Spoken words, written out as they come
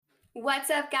What's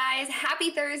up, guys?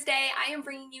 Happy Thursday. I am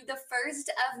bringing you the first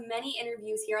of many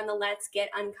interviews here on the Let's Get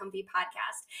Uncomfy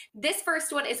podcast. This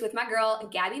first one is with my girl,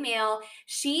 Gabby Mail.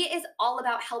 She is all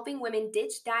about helping women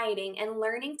ditch dieting and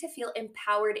learning to feel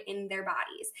empowered in their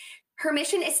bodies. Her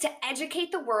mission is to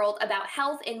educate the world about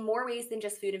health in more ways than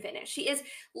just food and fitness. She is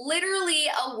literally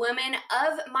a woman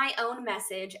of my own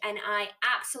message, and I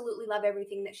absolutely love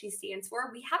everything that she stands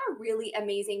for. We had a really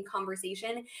amazing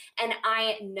conversation, and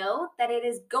I know that it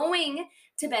is going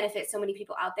to benefit so many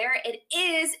people out there. It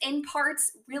is in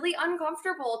parts really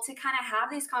uncomfortable to kind of have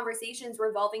these conversations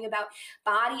revolving about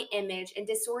body image and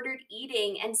disordered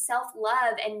eating and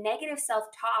self-love and negative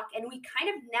self-talk. And we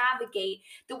kind of navigate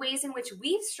the ways in which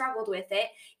we've struggled with it.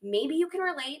 Maybe you can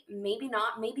relate, maybe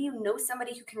not. Maybe you know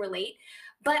somebody who can relate.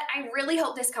 But I really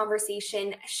hope this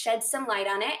conversation sheds some light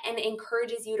on it and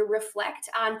encourages you to reflect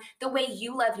on the way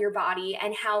you love your body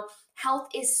and how health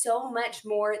is so much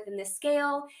more than the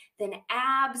scale, than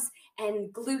abs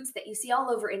and glutes that you see all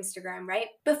over Instagram, right?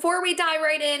 Before we dive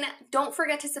right in, don't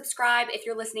forget to subscribe if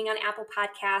you're listening on Apple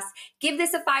Podcasts. Give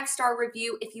this a 5-star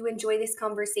review if you enjoy this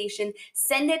conversation.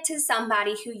 Send it to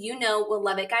somebody who you know will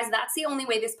love it. Guys, that's the only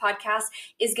way this podcast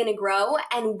is going to grow,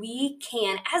 and we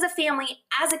can, as a family,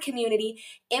 as a community,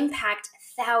 impact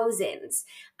thousands.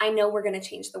 I know we're going to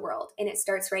change the world, and it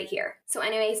starts right here. So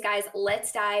anyways, guys,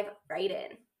 let's dive right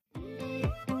in.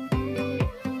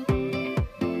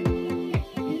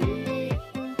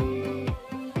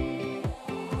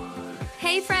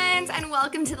 Hey friends, and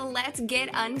welcome to the Let's Get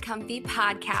Uncomfy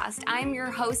podcast. I'm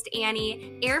your host,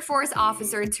 Annie, Air Force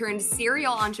officer turned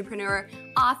serial entrepreneur,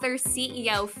 author,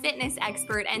 CEO, fitness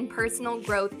expert, and personal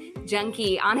growth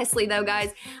junkie. Honestly though,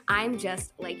 guys, I'm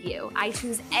just like you. I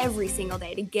choose every single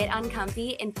day to get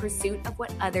uncomfy in pursuit of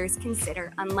what others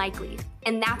consider unlikely.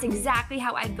 And that's exactly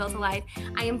how I've built a life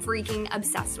I am freaking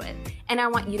obsessed with. And I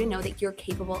want you to know that you're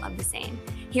capable of the same.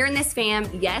 Here in this fam,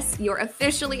 yes, you're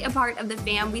officially a part of the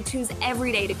fam. We choose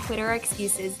every day to quit our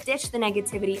excuses, ditch the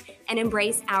negativity, and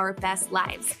embrace our best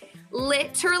lives.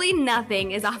 Literally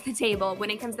nothing is off the table when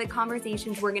it comes to the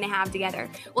conversations we're going to have together.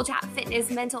 We'll chat fitness,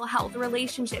 mental health,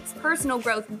 relationships, personal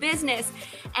growth, business,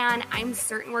 and I'm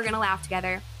certain we're going to laugh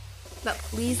together. But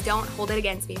please don't hold it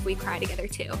against me if we cry together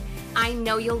too. I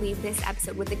know you'll leave this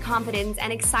episode with the confidence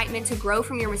and excitement to grow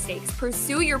from your mistakes,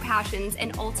 pursue your passions,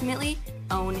 and ultimately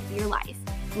own your life.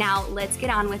 Now let's get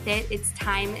on with it. It's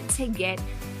time to get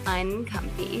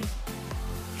uncomfy.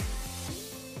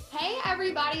 Hey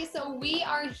everybody, so we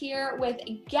are here with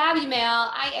Gabby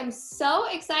Mail. I am so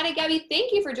excited, Gabby.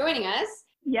 Thank you for joining us.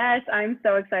 Yes, I'm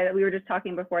so excited. We were just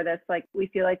talking before this, we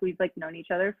feel like we've known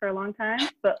each other for a long time,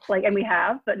 but and we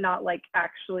have, but not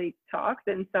actually talked.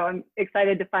 And so I'm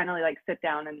excited to finally sit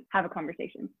down and have a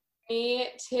conversation. Me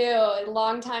too.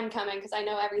 Long time coming, because I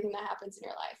know everything that happens in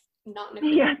your life. Not in a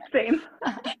Yeah, same.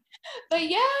 But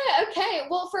yeah, okay.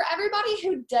 Well, for everybody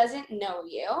who doesn't know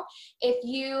you, if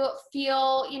you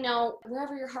feel,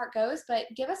 wherever your heart goes, but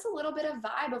give us a little bit of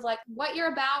vibe of what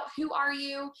you're about, who are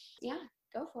you? Yeah,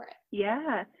 go for it.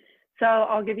 Yeah. So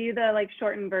I'll give you the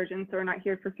shortened version so we're not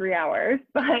here for 3 hours.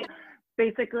 But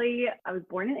basically, I was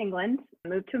born in England,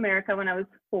 moved to America when I was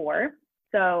 4.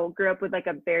 So grew up with a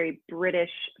very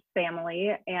British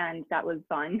family, and that was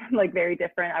fun, very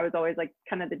different. I was always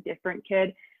kind of the different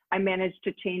kid. I managed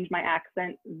to change my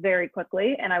accent very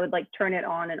quickly, and I would turn it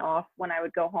on and off when I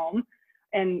would go home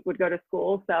and would go to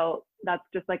school. So that's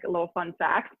just a little fun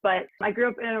fact. But I grew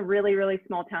up in a really, really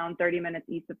small town, 30 minutes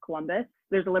east of Columbus.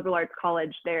 There's a liberal arts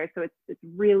college there. So it's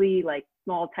really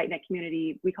small, tight-knit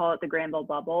community. We call it the Granville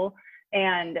bubble.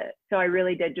 And so I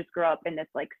really did just grow up in this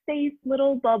safe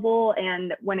little bubble.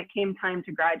 And when it came time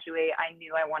to graduate, I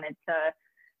knew I wanted to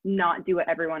not do what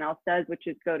everyone else does, which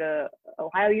is go to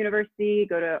Ohio University,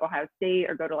 go to Ohio State,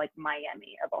 or go to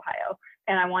Miami of Ohio.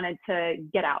 And I wanted to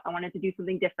get out. I wanted to do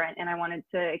something different, and I wanted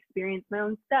to experience my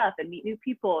own stuff and meet new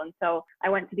people. And so I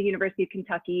went to the University of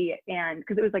Kentucky, and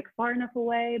because it was far enough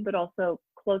away, but also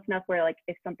close enough where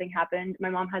if something happened,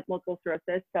 my mom has multiple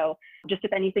sclerosis. So just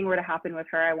if anything were to happen with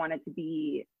her, I wanted to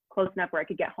be close enough where I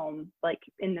could get home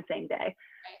in the same day.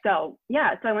 So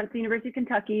yeah, so I went to the University of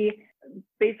Kentucky.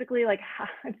 Basically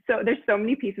so there's so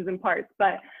many pieces and parts,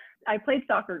 but I played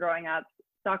soccer growing up.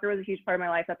 Soccer was a huge part of my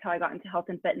life. That's how I got into health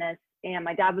and fitness. And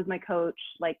my dad was my coach.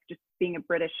 Just being a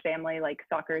British family,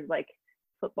 soccer is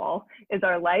football is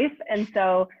our life. And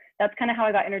so that's kind of how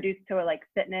I got introduced to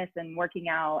fitness and working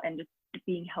out and just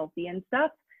being healthy and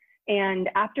stuff. And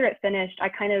after it finished,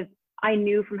 I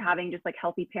knew from having just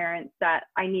healthy parents that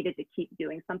I needed to keep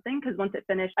doing something, because once it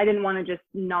finished, I didn't want to just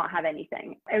not have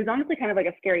anything. It was honestly kind of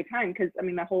a scary time, because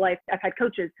my whole life I've had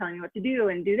coaches telling me what to do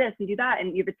and do this and do that,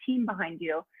 and you have a team behind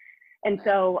you. And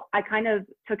so I kind of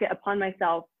took it upon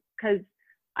myself because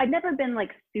I'd never been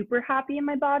like super happy in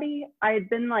my body. I had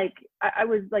been like, I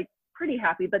was like pretty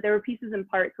happy, but there were pieces and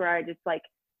parts where I just like,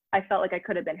 I felt like I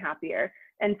could have been happier.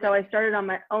 And so I started on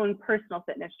my own personal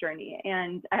fitness journey.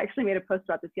 And I actually made a post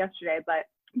about this yesterday, but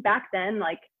back then,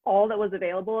 like all that was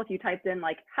available, if you typed in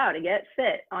like how to get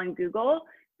fit on Google,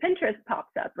 Pinterest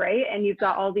pops up, right? And you've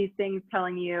got all these things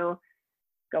telling you,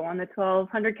 go on the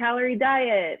 1,200 calorie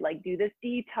diet, like do this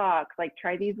detox, like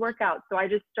try these workouts. So I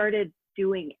just started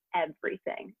doing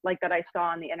everything like that I saw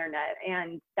on the internet.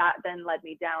 And that then led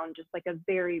me down just like a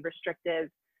very restrictive,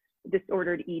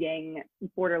 disordered eating,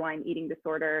 borderline eating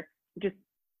disorder, just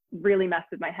really messed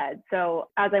with my head. So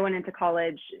as I went into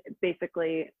college,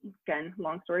 basically, again,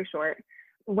 long story short,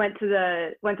 went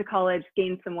to college,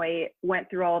 gained some weight, went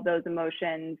through all of those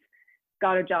emotions,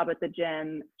 got a job at the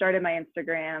gym, started my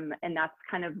Instagram, and that's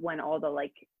kind of when all the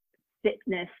like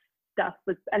fitness stuff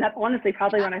was, and that's honestly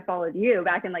probably when I followed you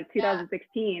back in like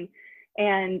 2016.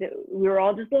 And we were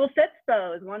all just little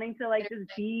fitspos wanting to like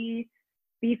just be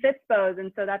fitspos.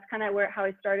 And so that's kind of how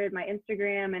I started my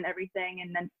Instagram and everything.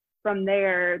 And then from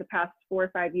there, the past 4 or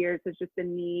 5 years has just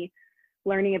been me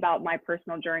learning about my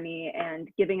personal journey and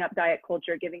giving up diet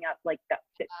culture, giving up like that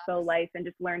fitspo life, and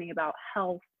just learning about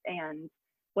health and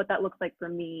what that looks like for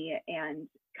me, and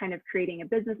kind of creating a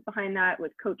business behind that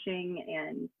with coaching.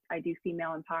 And I do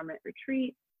female empowerment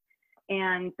retreats,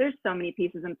 and there's so many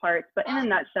pieces and parts, but in a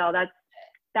nutshell,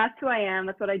 that's who I am.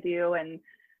 That's what I do. And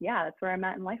yeah, that's where I'm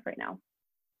at in life right now.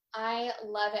 I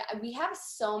love it. We have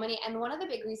so many, and one of the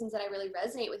big reasons that I really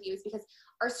resonate with you is because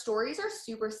our stories are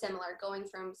super similar, going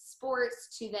from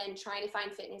sports to then trying to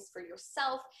find fitness for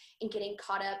yourself and getting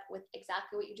caught up with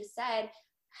exactly what you just said,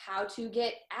 how to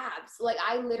get abs. Like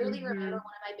I literally remember one of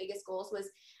my biggest goals was,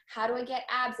 how do I get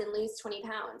abs and lose 20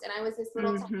 pounds? And I was this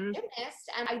little tiny gymnast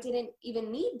and I didn't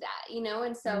even need that, you know?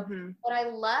 And so what I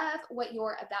love what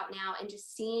you're about now and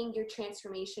just seeing your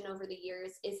transformation over the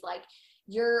years is like,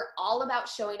 you're all about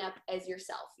showing up as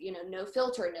yourself, you know, no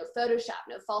filter, no Photoshop,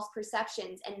 no false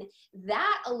perceptions. And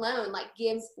that alone like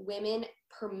gives women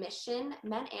permission,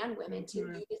 men and women, to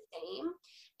do the same.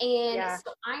 And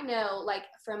so I know like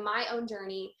from my own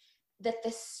journey that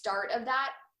the start of that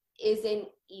isn't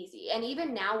easy. And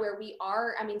even now where we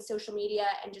are, I mean, social media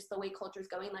and just the way culture is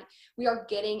going, like we are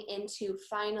getting into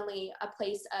finally a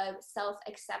place of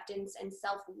self-acceptance and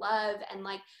self-love and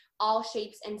like all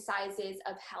shapes and sizes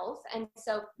of health. And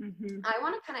so I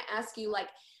want to kind of ask you, like,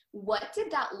 what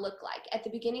did that look like at the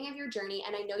beginning of your journey?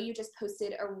 And I know you just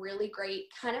posted a really great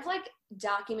kind of like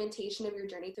documentation of your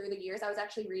journey through the years. I was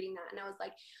actually reading that and I was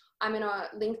like, I'm going to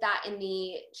link that in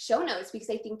the show notes because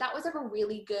I think that was like a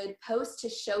really good post to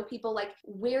show people like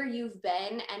where you've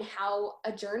been and how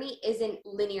a journey isn't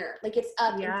linear. Like it's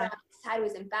up and down,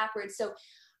 sideways and backwards. So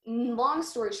long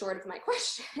story short of my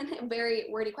question, a very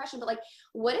wordy question, but like,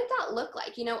 what did that look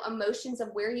like? You know, emotions of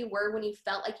where you were when you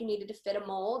felt like you needed to fit a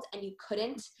mold and you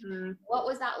couldn't. What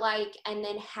was that like? And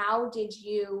then how did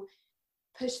you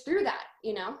push through that,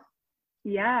 you know?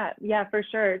 Yeah, for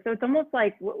sure. So it's almost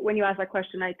like when you ask that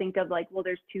question, I think of like, well,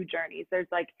 there's two journeys. There's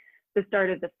like the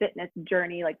start of the fitness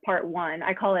journey, like part one.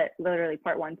 I call it literally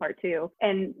part one, part two.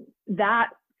 And that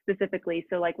specifically,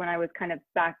 so like when I was kind of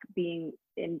back being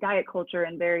in diet culture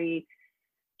and very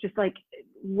just like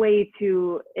way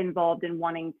too involved in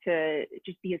wanting to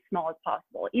just be as small as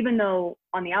possible, even though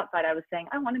on the outside I was saying,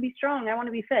 I want to be strong, I want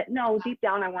to be fit. No, deep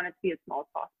down, I wanted to be as small as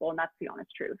possible. And that's the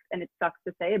honest truth. And it sucks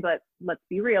to say, but let's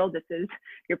be real. This is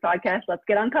your podcast. Let's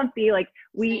get uncomfy. Like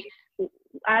we,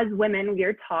 as women, we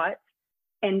are taught,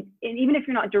 and even if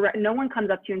you're not direct, no one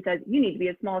comes up to you and says, you need to be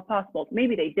as small as possible.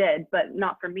 Maybe they did, but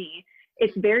not for me.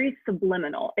 It's very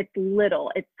subliminal. It's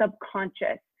little, it's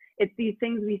subconscious. It's these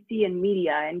things we see in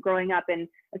media and growing up. And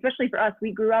especially for us,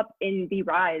 we grew up in the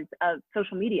rise of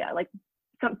social media. Like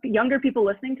some younger people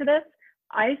listening to this,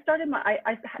 I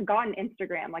got an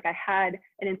Instagram. Like I had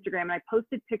an Instagram and I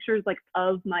posted pictures like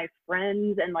of my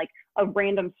friends and like of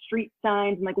random street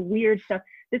signs and like weird stuff.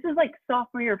 This is like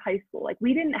sophomore year of high school. Like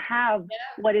we didn't have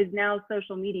what is now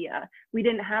social media. We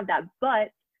didn't have that, but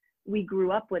we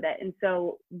grew up with it. And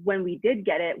so when we did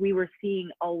get it, we were seeing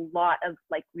a lot of,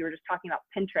 like we were just talking about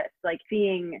Pinterest, like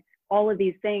seeing all of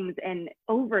these things. And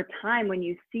over time, when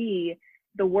you see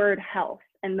the word health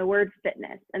and the word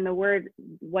fitness and the word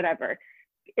whatever,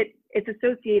 it's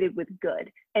associated with good.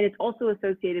 And it's also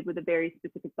associated with a very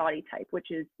specific body type,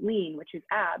 which is lean, which is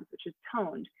abs, which is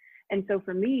toned. And so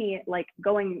for me, like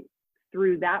going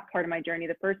through that part of my journey,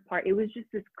 the first part, it was just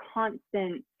this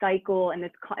constant cycle. And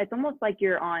it's almost like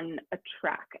you're on a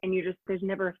track and there's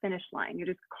never a finish line. You're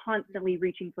just constantly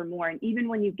reaching for more. And even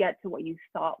when you get to what you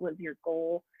thought was your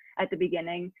goal, at the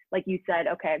beginning, like you said,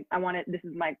 okay, I want it. This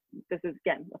is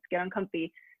again, let's get uncomfy.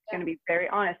 It's going to be very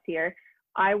honest here.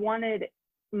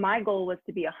 My goal was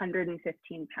to be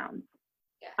 115 pounds.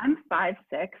 Yeah. I'm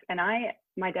 5'6", and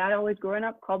my dad always growing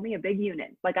up called me a big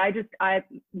unit. Like I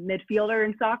midfielder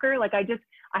in soccer. Like I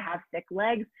have thick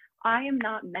legs. I am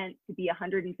not meant to be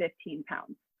 115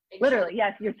 pounds. Literally,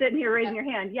 yes. You're sitting here raising your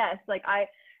hand. Yes.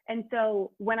 And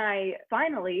so when I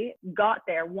finally got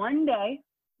there, one day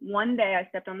I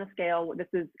stepped on the scale. This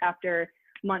is after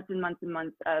months and months and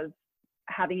months of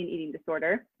having an eating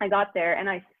disorder. I got there and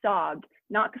I sobbed,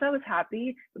 not because I was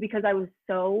happy, but because I was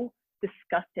so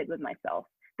disgusted with myself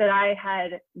that I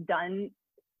had done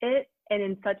it and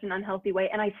in such an unhealthy way,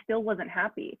 and I still wasn't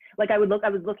happy. Like I was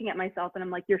looking at myself and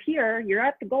I'm like, you're here, you're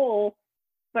at the goal,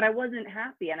 but I wasn't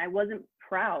happy and I wasn't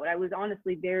proud. I was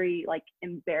honestly very like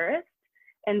embarrassed.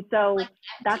 And so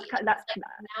that's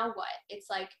now what? It's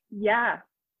like, yeah.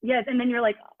 Yes. And then you're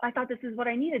like, I thought this is what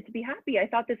I needed to be happy. I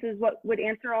thought this is what would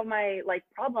answer all my like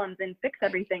problems and fix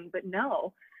everything, but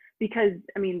no, because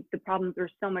I mean, the problems are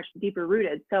so much deeper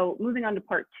rooted. So moving on to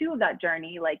part 2 of that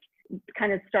journey, like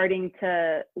kind of starting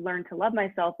to learn to love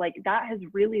myself, like that has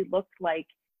really looked like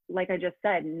I just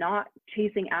said, not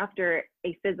chasing after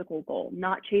a physical goal,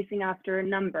 not chasing after a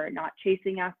number, not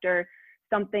chasing after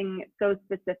something so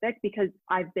specific, because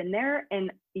I've been there,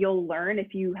 and you'll learn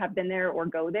if you have been there or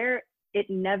go there, it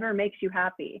never makes you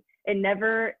happy.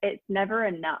 It's never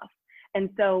enough. And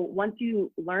so once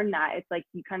you learn that, it's like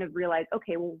you kind of realize,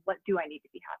 okay, well, what do I need to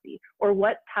be happy? Or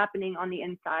what's happening on the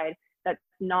inside that's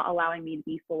not allowing me to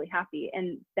be fully happy?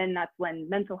 And then that's when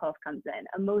mental health comes in,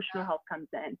 emotional health comes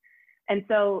in. And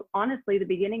so honestly, the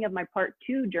beginning of my part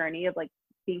 2 journey of like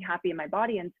being happy in my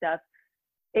body and stuff,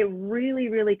 it really,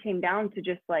 really came down to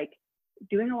just like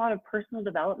doing a lot of personal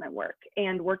development work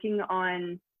and working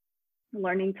on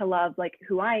learning to love like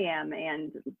who I am,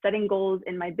 and setting goals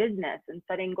in my business, and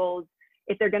setting goals,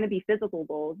 if they're going to be physical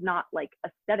goals, not like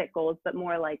aesthetic goals, but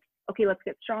more like, okay, let's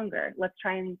get stronger. Let's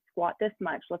try and squat this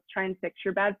much. Let's try and fix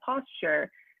your bad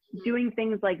posture. Doing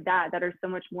things like that are so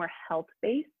much more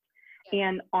health-based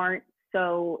and aren't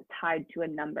so tied to a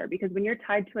number. Because when you're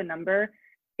tied to a number,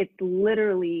 it's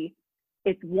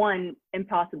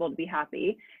impossible to be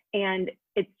happy. And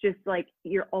it's just like,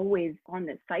 you're always on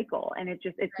this cycle, and it's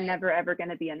never ever going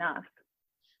to be enough.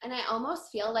 And I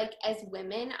almost feel like as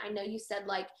women, I know you said,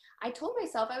 like, I told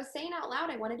myself, I was saying out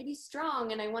loud, I wanted to be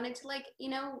strong and I wanted to like,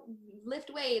 lift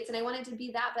weights and I wanted to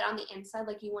be that, but on the inside,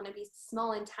 like you want to be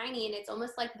small and tiny. And it's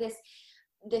almost like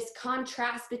this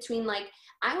contrast between like,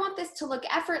 I want this to look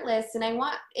effortless and I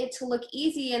want it to look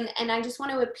easy, and I just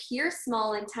want to appear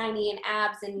small and tiny and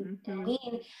abs and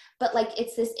lean, but like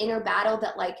it's this inner battle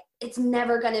that like it's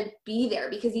never going to be there,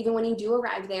 because even when you do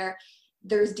arrive there,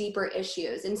 there's deeper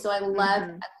issues. And so I love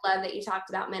that you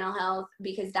talked about mental health,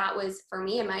 because that was, for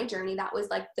me in my journey, that was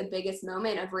like the biggest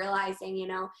moment of realizing,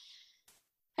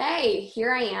 hey,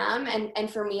 here I am. And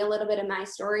for me, a little bit of my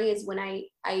story is when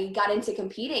I got into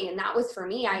competing, and that was for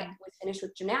me, I was finished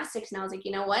with gymnastics, and I was like,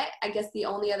 you know what, I guess the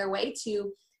only other way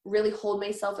to really hold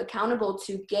myself accountable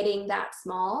to getting that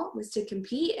small was to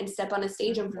compete and step on a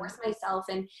stage and force myself.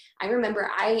 And I remember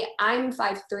I'm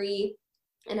 5'3"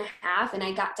 and a half, and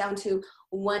I got down to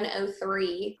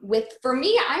 103 for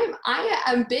me, I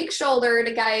am big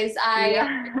shouldered, guys.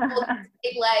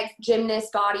 Big legs,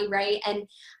 gymnast body, right? And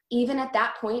even at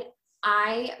that point,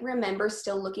 I remember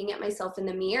still looking at myself in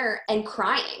the mirror and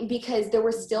crying, because there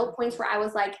were still points where I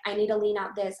was like, I need to lean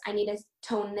out this, I need to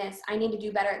tone this, I need to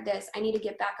do better at this, I need to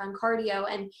get back on cardio.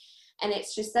 And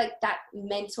it's just like that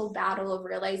mental battle of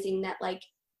realizing that, like,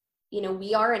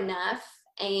 we are enough,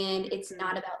 and it's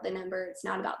not about the number, it's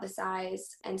not about the size.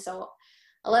 And so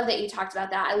I love that you talked about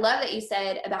that. I love that you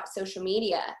said about social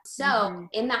media. So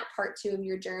in that part 2 of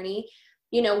your journey,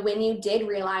 when you did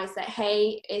realize that,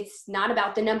 hey, it's not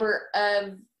about the number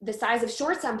of the size of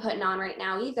shorts I'm putting on right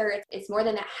now either. It's more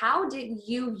than that. How did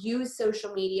you use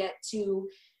social media to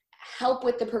help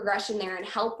with the progression there, and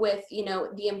help with,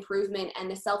 the improvement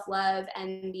and the self-love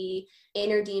and the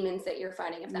inner demons that you're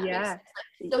fighting, if that makes sense?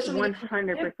 Like, social media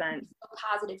 100%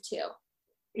 positive too.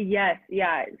 Yes.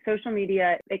 Yeah. Social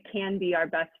media, it can be our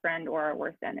best friend or our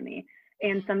worst enemy.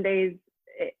 And some days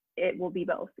it will be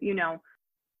both,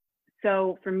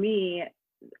 So for me,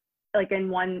 like in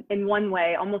one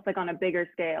way, almost like on a bigger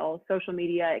scale, social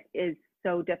media is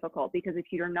so difficult, because if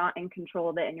you're not in control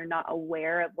of it and you're not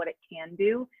aware of what it can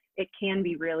do, it can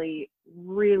be really,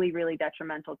 really, really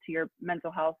detrimental to your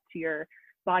mental health, to your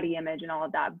body image and all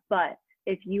of that. But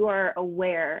if you are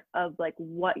aware of like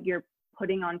what you're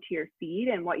putting onto your feed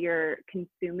and what you're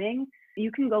consuming,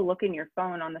 You can go look in your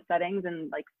phone on the settings and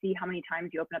like see how many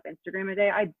times you open up Instagram a day.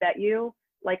 I bet you,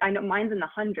 like, I know mine's in the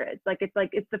hundreds. Like it's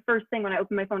the first thing when I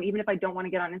open my phone, even if I don't want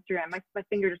to get on Instagram, my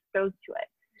finger just goes to it.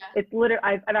 Yeah. It's literally,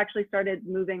 I've actually started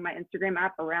moving my Instagram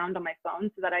app around on my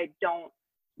phone so that I don't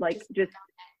like just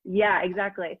yeah,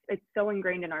 exactly. It's so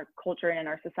ingrained in our culture and in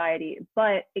our society,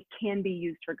 but it can be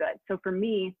used for good. So for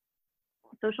me,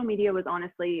 social media was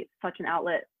honestly such an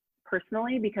outlet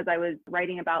personally, because I was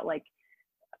writing about like,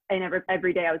 and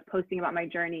every day I was posting about my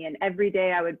journey, and every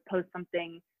day I would post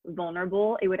something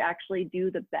vulnerable. It would actually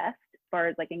do the best as far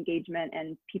as like engagement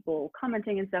and people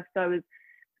commenting and stuff. So I was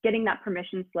getting that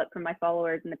permission slip from my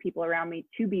followers and the people around me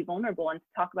to be vulnerable and to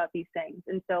talk about these things.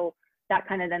 And so that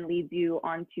kind of then leads you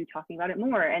on to talking about it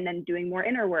more, and then doing more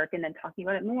inner work, and then talking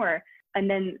about it more. And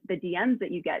then the DMs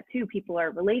that you get too, people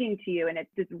are relating to you, and it's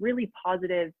this really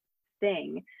positive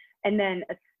thing. And then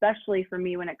especially for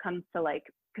me when it comes to like,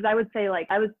 because I would say like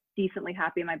I was decently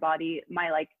happy in my body. My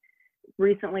like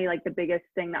recently, like the biggest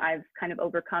thing that I've kind of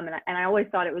overcome, and I always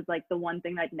thought it was like the one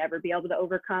thing that I'd never be able to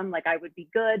overcome. Like I would be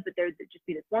good, but there'd just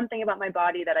be this one thing about my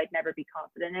body that I'd never be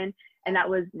confident in, and that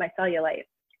was my cellulite.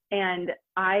 And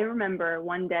I remember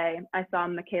one day I saw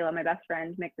Michaela, my best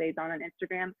friend, McVay's on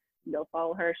Instagram. You'll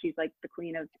follow her. She's like the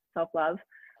queen of self-love.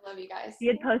 I love you guys. She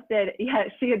had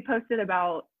posted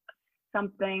about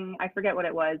something, I forget what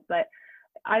it was, but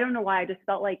I don't know why. I just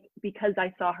felt like because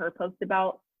I saw her post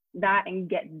about that and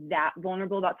get that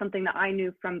vulnerable about something that I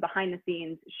knew from behind the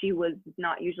scenes she was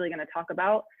not usually going to talk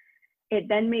about, it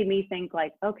then made me think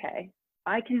like, okay,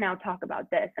 I can now talk about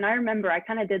this. And I remember I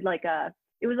kind of did like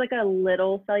it was like a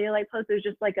little cellulite post. It was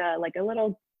just like a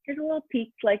little, here's a little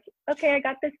peek, like, okay, I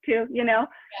got this too, you know?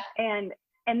 Yeah.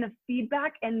 And the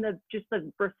feedback and the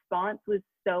response was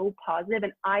so positive,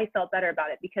 and I felt better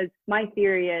about it, because my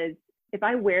theory is if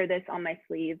I wear this on my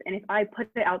sleeve and if I put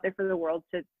it out there for the world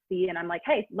to see, and I'm like,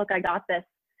 hey, look, I got this,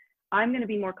 I'm going to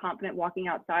be more confident walking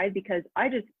outside because I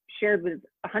just shared with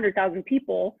 100,000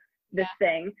 people this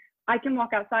thing. I can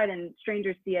walk outside and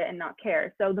strangers see it and not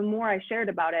care. So the more I shared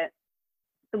about it,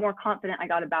 the more confident I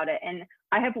got about it. And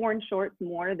I have worn shorts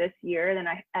more this year than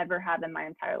I ever have in my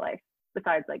entire life,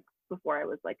 besides like before I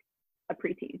was like a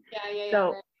preteen.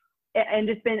 So, and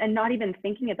just and not even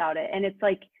thinking about it. And it's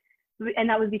like, and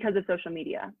that was because of social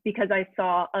media, because I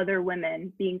saw other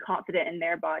women being confident in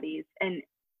their bodies, and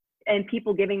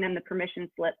people giving them the permission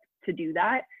slip to do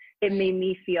that. It made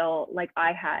me feel like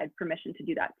I had permission to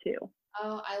do that too.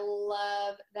 Oh, I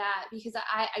love that, because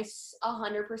I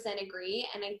 100% agree.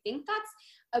 And I think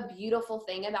that's a beautiful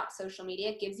thing about social media.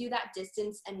 It gives you that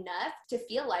distance enough to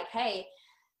feel like, hey,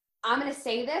 I'm going to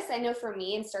say this. I know for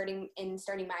me, in starting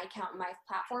my account and my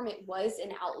platform, it was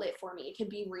an outlet for me. It could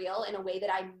be real in a way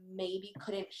that I maybe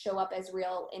couldn't show up as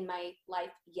real in my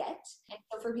life yet. And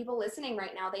so for people listening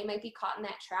right now, they might be caught in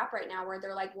that trap right now where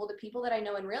they're like, well, the people that I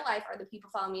know in real life are the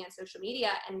people following me on social media.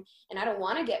 And I don't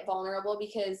want to get vulnerable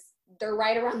because they're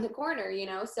right around the corner, you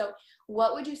know? So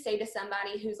what would you say to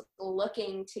somebody who's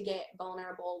looking to get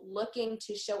vulnerable, looking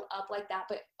to show up like that,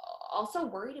 but also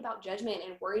worried about judgment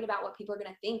and worried about what people are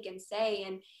going to think and say,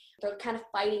 and they're kind of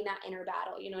fighting that inner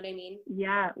battle, you know what I mean?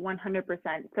 Yeah, 100%.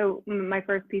 So my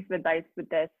first piece of advice with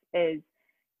this is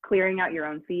clearing out your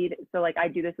own feed. So like I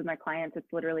do this with my clients. It's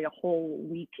literally a whole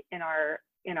week in our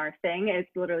thing. It's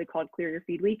literally called Clear Your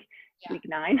Feed Week. Week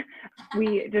 9.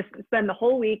 We just spend the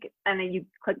whole week, and then you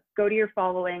go to your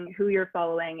following, who you're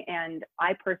following. And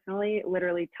I personally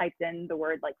literally typed in the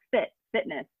word like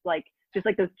fitness, like just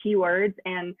like those keywords,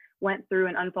 and went through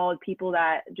and unfollowed people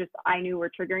that just I knew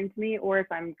were triggering to me. Or if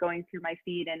I'm going through my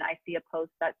feed and I see a post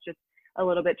that's just a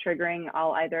little bit triggering,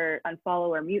 I'll either unfollow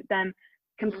or mute them.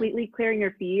 Completely clearing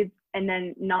your feeds, and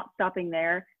then not stopping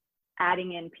there,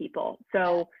 adding in people.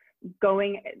 So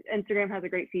Instagram has a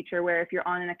great feature where if you're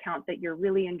on an account that you're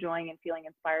really enjoying and feeling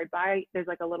inspired by, there's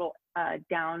like a little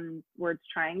downwards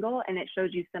triangle, and it shows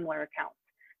you similar accounts.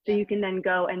 So you can then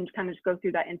go and kind of just go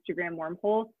through that Instagram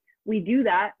wormhole. We do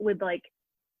that with like,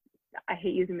 I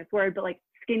hate using this word, but like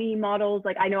skinny models.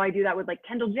 Like I know I do that with like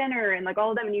Kendall Jenner and like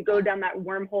all of them, and you go down that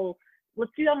wormhole.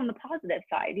 Let's do that on the positive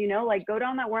side, you know, like go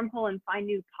down that wormhole and find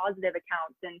new positive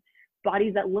accounts and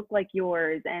bodies that look like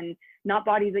yours, and not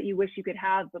bodies that you wish you could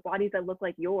have, but bodies that look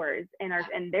like yours and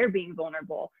they're being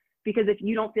vulnerable. Because if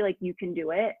you don't feel like you can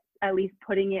do it, at least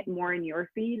putting it more in your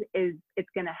feed it's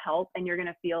going to help, and you're going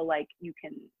to feel like you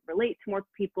can relate to more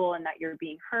people and that you're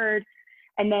being heard.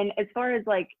 And then as far as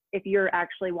like, if you're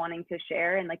actually wanting to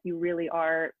share and like you really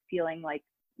are feeling like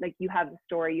you have a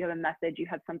story, you have a message, you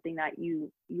have something that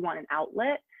you want an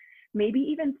outlet, maybe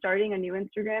even starting a new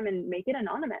Instagram and make it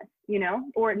anonymous, you know?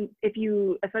 Or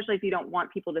especially if you don't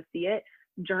want people to see it,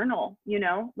 journal,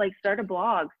 like start a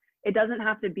blog. It doesn't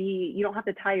have to be, you don't have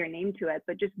to tie your name to it,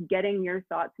 but just getting your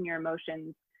thoughts and your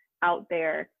emotions out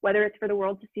there, whether it's for the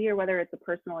world to see or whether it's a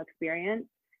personal experience,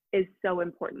 is so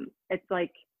important. It's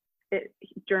like,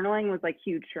 journaling was like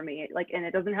huge for me. Like, and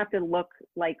it doesn't have to look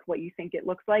like what you think it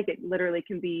looks like. It literally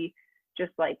can be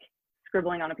just like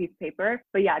scribbling on a piece of paper.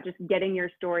 But yeah, just getting your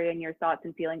story and your thoughts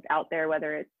and feelings out there,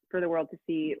 whether it's for the world to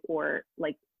see or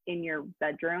like in your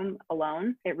bedroom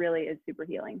alone, it really is super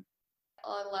healing.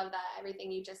 Oh, I love that,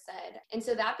 everything you just said. And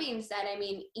so that being said, I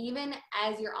mean, even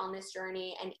as you're on this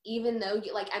journey, and even though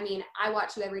you like, I mean, I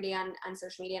watch you every day on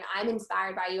social media and I'm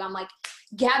inspired by you. I'm like,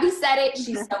 Gabby said it.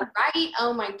 She's so right.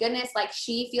 Oh my goodness. Like,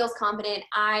 she feels confident.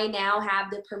 I now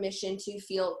have the permission to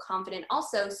feel confident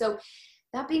also. So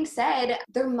that being said,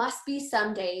 there must be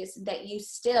some days that you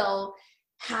still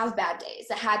have bad days,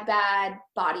 that had bad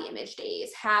body image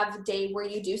days, have a day where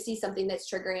you do see something that's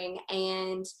triggering,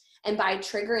 and by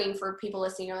triggering, for people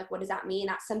listening, you're like, what does that mean?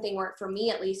 That's something where, for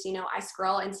me at least, I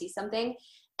scroll and see something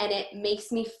and it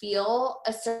makes me feel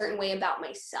a certain way about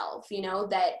myself,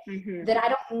 that I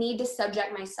don't need to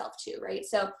subject myself to, right?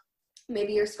 So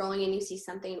maybe you're scrolling and you see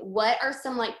something. What are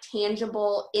some like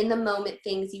tangible, in the moment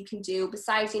things you can do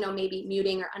besides, maybe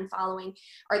muting or unfollowing?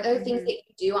 Are there things that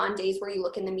you do on days where you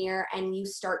look in the mirror and you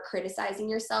start criticizing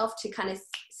yourself to kind of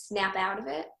snap out of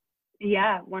it?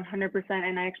 Yeah, 100%.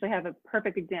 And I actually have a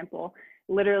perfect example.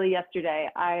 Literally yesterday,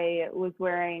 I was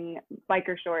wearing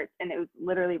biker shorts and it was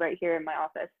literally right here in my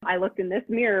office. I looked in this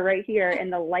mirror right here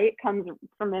and the light comes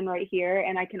from in right here.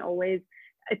 And I can always,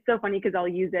 it's so funny because I'll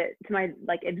use it to my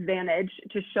like advantage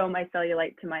to show my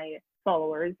cellulite to my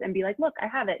followers and be like, look, I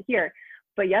have it here.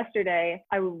 But yesterday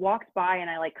I walked by and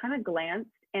I like kind of glanced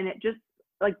and it just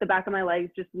like the back of my legs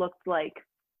just looked like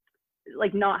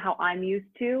not how I'm used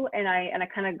to. And I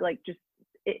kind of like just,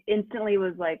 it instantly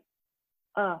was like,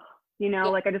 oh,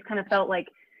 like I just kind of felt like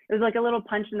it was like a little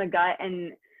punch in the gut.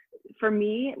 And for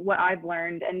me, what I've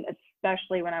learned, and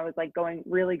especially when I was like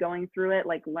really going through it,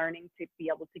 like learning to be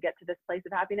able to get to this place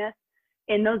of happiness,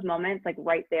 in those moments, like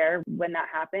right there when that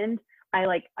happened,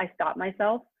 I stopped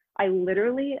myself. I'm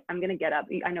going to get up.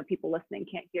 I know people listening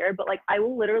can't hear, but like I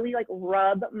will literally like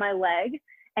rub my leg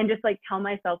and just like tell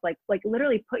myself, like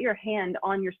literally put your hand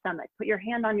on your stomach, put your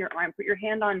hand on your arm, put your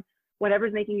hand on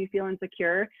whatever's making you feel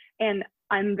insecure. And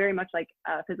I'm very much like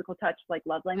physical touch, like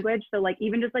love language. So like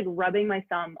even just like rubbing my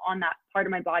thumb on that part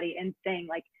of my body and saying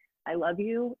like, I love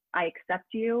you, I accept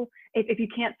you. If you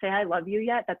can't say I love you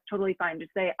yet, that's totally fine.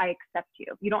 Just say I accept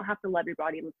you. You don't have to love your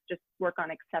body. Let's just work on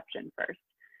exception first.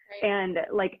 Right. And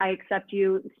like, I accept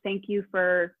you. Thank you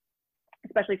for,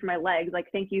 especially for my legs, like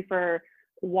thank you for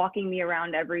walking me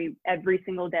around every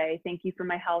single day. Thank you for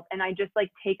my health. And I just like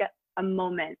take a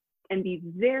moment and be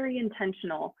very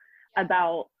intentional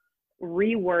about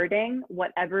rewording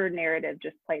whatever narrative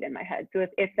just played in my head. So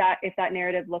if that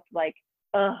narrative looked like,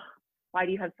 ugh, why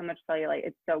do you have so much cellulite?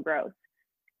 It's so gross.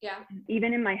 Yeah.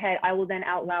 Even in my head, I will then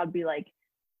out loud be like,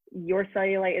 your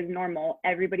cellulite is normal.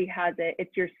 Everybody has it.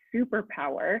 It's your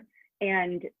superpower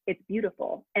and it's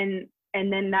beautiful. And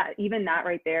then that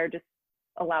right there just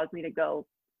allows me to go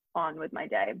on with my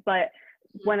day. But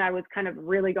when I was kind of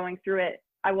really going through it,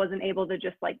 I wasn't able to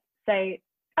just like say,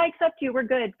 I accept you, we're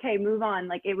good, okay, move on.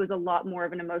 Like it was a lot more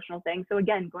of an emotional thing. So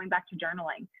again, going back to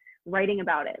journaling, writing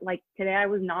about it. Like today I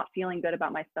was not feeling good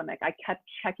about my stomach. I kept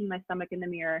checking my stomach in the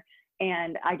mirror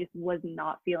and I just was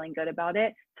not feeling good about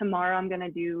it. Tomorrow I'm going to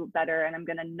do better and I'm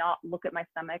going to not look at my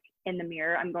stomach in the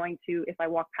mirror. I'm going to, if I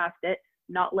walk past it,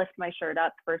 not lift my shirt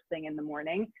up first thing in the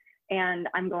morning. And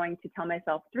I'm going to tell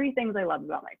myself 3 things I love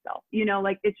about myself.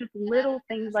 Like it's just little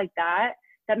things like that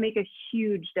make a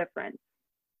huge difference.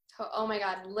 Oh my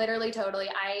God, literally, totally.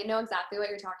 I know exactly what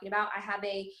you're talking about. I have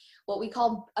what we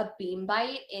call a beam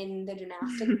bite in the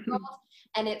gymnastics world.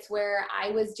 And it's where I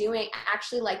was doing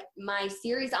actually like my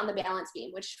series on the balance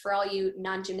beam, which for all you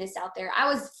non-gymnasts out there, I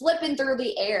was flipping through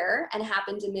the air and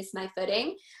happened to miss my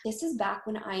footing. This is back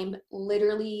when I'm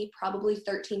literally probably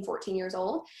 13, 14 years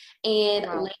old and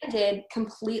landed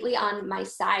completely on my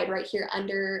side right here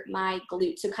under my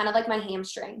glute. So kind of like my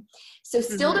hamstring. So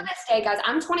still to this day, guys,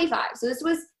 I'm 25. So this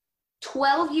was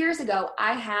 12 years ago.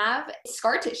 I have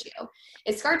scar tissue.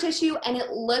 It's scar tissue and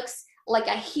it looks like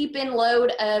a heaping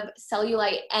load of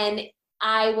cellulite. And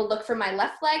I will look from my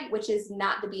left leg, which is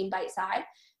not the beam bite side,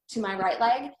 to my right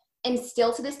leg. And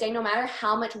still to this day, no matter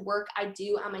how much work I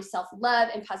do on my self-love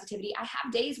and positivity, I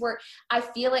have days where I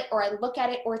feel it or I look at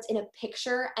it or it's in a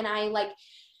picture and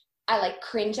I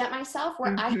cringe at myself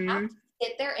where I have to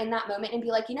sit there in that moment and be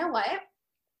like, you know what?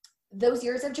 those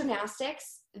years of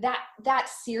gymnastics, that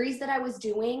series that I was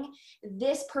doing,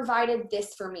 this provided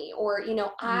this for me, or, you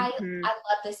know, I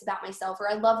love this about myself,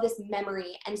 or I love this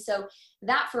memory. And so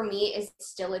that for me is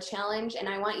still a challenge. And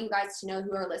I want you guys to know,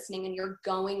 who are listening and you're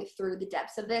going through the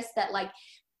depths of this, that like,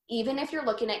 even if you're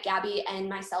looking at Gabby and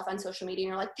myself on social media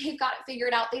and you're like, they've got it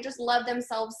figured out, they just love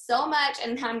themselves so much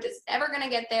and I'm just never going to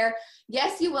get there.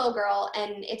 Yes, you will, girl.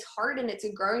 And it's hard and it's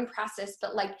a growing process,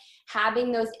 but like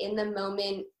having those in the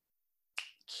moment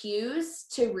cues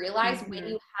to realize when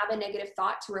you have a negative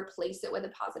thought, to replace it with a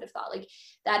positive thought. Like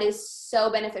that is so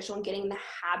beneficial in getting the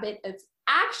habit of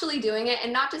actually doing it,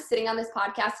 and not just sitting on this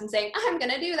podcast and saying, I'm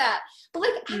going to do that, but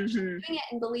like actually doing it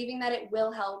and believing that it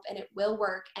will help and it will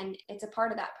work. And it's a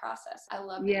part of that process. I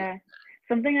love it. Yeah.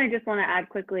 Something I just want to add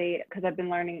quickly, because I've been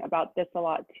learning about this a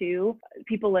lot too.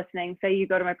 People listening, say you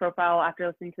go to my profile after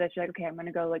listening to this, you're like, okay, I'm going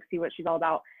to go like see what she's all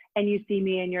about. And you see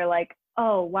me and you're like,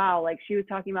 oh, wow, like she was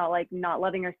talking about like not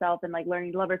loving herself and like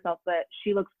learning to love herself, but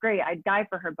she looks great. I'd die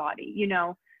for her body. You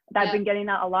know, I've been getting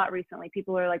that a lot recently.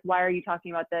 People are like, why are you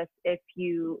talking about this? If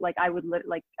you like, I would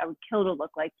kill to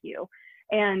look like you.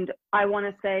 And I want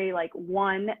to say, like,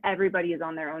 one, everybody is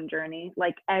on their own journey.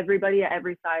 Like everybody at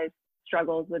every size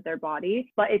struggles with their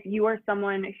body. But if you are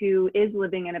someone who is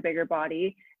living in a bigger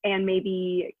body and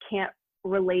maybe can't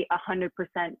relate 100%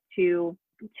 to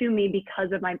me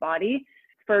because of my body,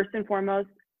 first and foremost,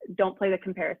 don't play the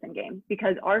comparison game,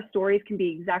 because our stories can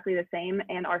be exactly the same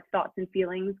and our thoughts and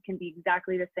feelings can be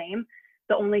exactly the same.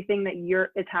 The only thing that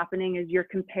is happening is you're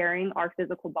comparing our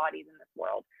physical bodies in this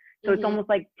world. So it's almost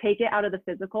like, take it out of the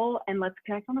physical and let's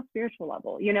connect on a spiritual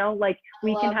level, you know, like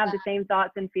we can have the same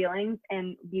thoughts and feelings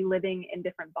and be living in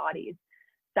different bodies.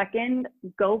 Second,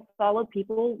 go follow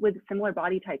people with similar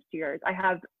body types to yours.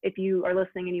 If you are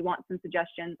listening and you want some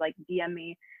suggestions, like DM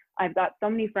me. I've got so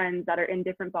many friends that are in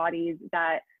different bodies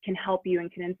that can help you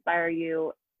and can inspire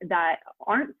you, that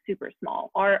aren't super small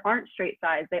or aren't straight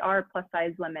size. They are plus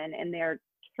size women and they're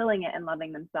killing it and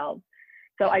loving themselves.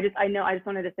 So I just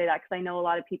wanted to say that, because I know a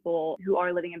lot of people who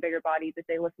are living in bigger bodies, if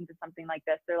they listen to something like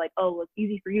this, they're like, oh, well, it's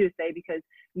easy for you to say because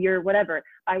you're whatever.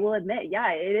 I will admit,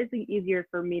 yeah, it is easier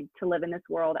for me to live in this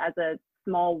world as a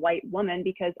small white woman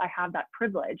because I have that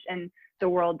privilege and the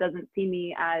world doesn't see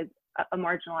me as a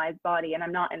marginalized body, and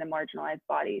I'm not in a marginalized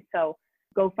body. So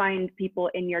go find people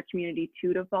in your community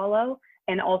too to follow,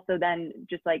 and also then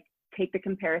just like take the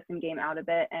comparison game out of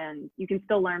it, and you can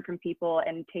still learn from people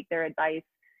and take their advice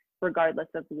regardless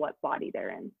of what body they're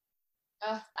in.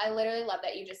 I literally love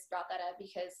that you just brought that up,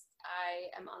 because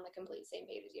I am on the complete same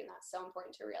page as you, and that's so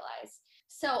important to realize.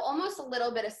 So almost a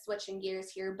little bit of switching gears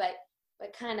here, but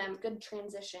kind of good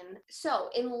transition. So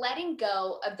in letting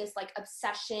go of this like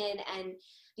obsession and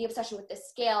the obsession with the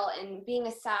scale and being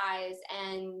a size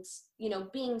and, you know,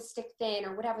 being stick thin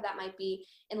or whatever that might be,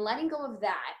 and letting go of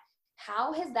that,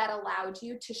 how has that allowed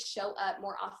you to show up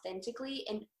more authentically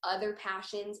in other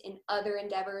passions, in other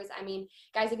endeavors? I mean,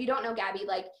 guys, if you don't know Gabby,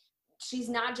 like, she's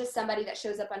not just somebody that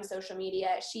shows up on social media.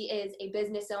 She is a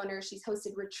business owner. She's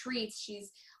hosted retreats. She's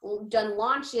done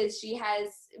launches. She has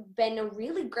been a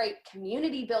really great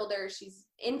community builder. She's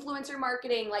influencer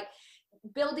marketing, like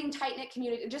building tight-knit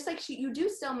community, just like you do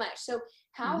so much. So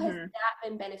how has that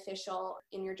been beneficial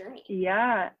in your journey?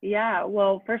 Yeah.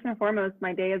 Well, first and foremost,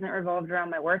 my day isn't revolved around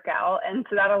my workout. And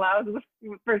so that allows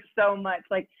for so much.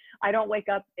 Like, I don't wake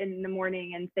up in the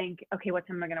morning and think, okay, what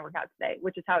time am I going to work out today?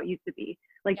 Which is how it used to be.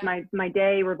 Like my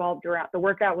day revolved around, the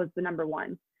workout was the number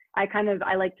one. I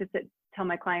like to tell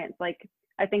my clients, like,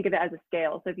 I think of it as a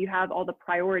scale. So if you have all the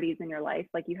priorities in your life,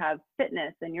 like you have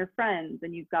fitness and your friends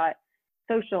and you've got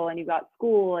social and you've got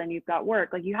school and you've got work,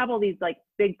 like you have all these like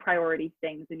big priority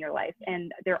things in your life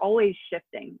and they're always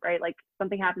shifting, right? Like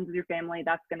something happens with your family,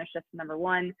 that's going to shift to number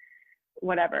one,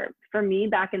 whatever. For me,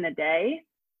 back in the day,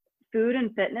 food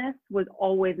and fitness was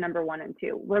always number 1 and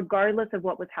 2, regardless of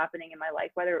what was happening in my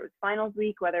life, whether it was finals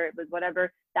week, whether it was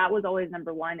whatever, that was always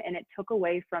number 1. And it took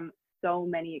away from so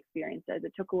many experiences.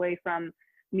 It took away from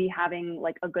me having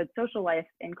like a good social life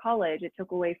in college. It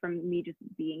took away from me just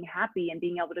being happy and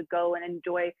being able to go and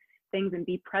enjoy things and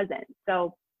be present.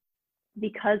 So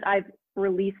because I've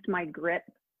released my grip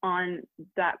on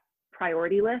that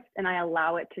priority list and I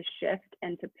allow it to shift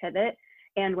and to pivot,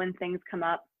 and when things come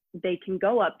up, they can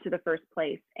go up to the first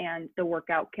place and the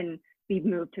workout can be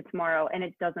moved to tomorrow and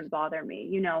it doesn't bother me.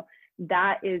 You know,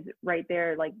 that is right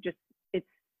there. Like just,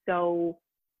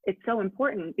 it's so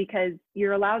important because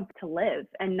you're allowed to live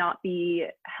and not be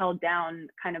held down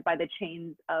kind of by the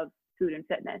chains of food and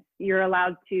fitness. You're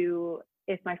allowed to,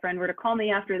 if my friend were to call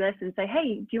me after this and say,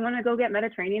 hey, do you want to go get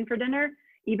Mediterranean for dinner?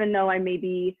 Even though I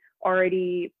maybe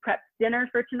already prepped dinner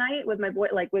for tonight with my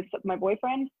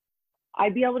boyfriend,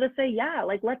 I'd be able to say, yeah,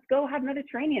 like, let's go have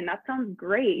Mediterranean. That sounds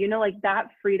great. You know, like that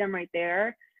freedom right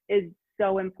there is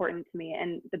so important to me.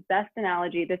 And the best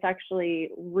analogy, this actually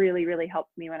really, really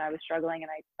helped me when I was struggling.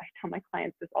 And I tell my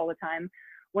clients this all the time.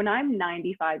 When I'm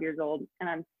 95 years old and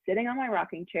I'm sitting on my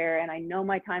rocking chair and I know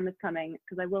my time is coming,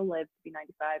 because I will live to be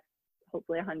 95,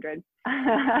 hopefully 100.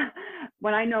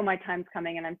 When I know my time's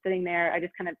coming and I'm sitting there, I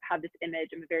just kind of have this image.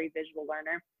 I'm a very visual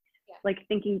learner. Yeah. Like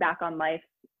thinking back on life,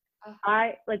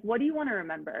 what do you want to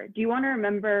remember? Do you want to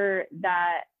remember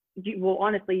that? Well,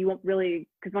 honestly, you won't really,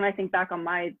 because when I think back on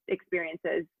my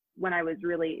experiences when I was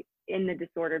really in the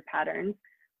disordered patterns,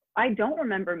 I don't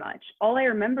remember much. All I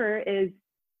remember is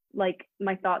like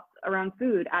my thoughts around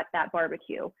food at that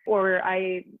barbecue, or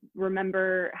I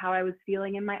remember how I was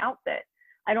feeling in my outfit.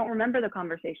 I don't remember the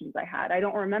conversations I had. I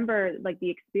don't remember like the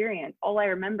experience. All I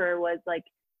remember was like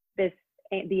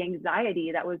the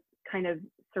anxiety that was kind of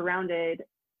surrounded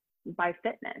by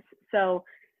fitness. So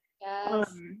yes.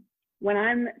 When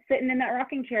I'm sitting in that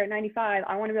rocking chair at 95,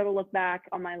 I want to be able to look back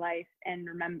on my life and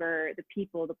remember the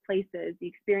people, the places, the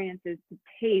experiences, the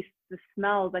tastes, the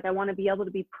smells. Like I want to be able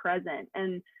to be present.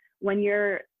 And when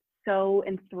you're so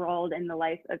enthralled in the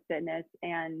life of fitness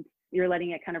and you're letting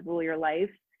it kind of rule your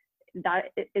life, that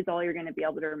is all you're going to be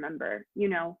able to remember, you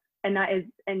know? And that is,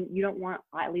 and you don't want,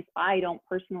 at least I don't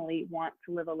personally want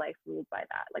to live a life ruled by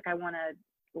that. Like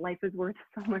life is worth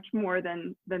so much more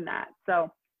than that.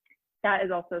 So that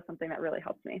is also something that really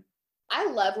helps me. I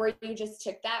love where you just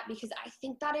took that, because I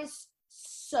think that is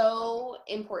so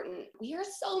important. We are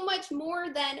so much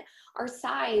more than our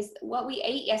size, what we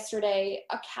ate yesterday,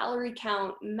 a calorie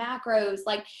count, macros.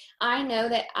 Like I know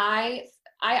that I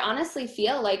honestly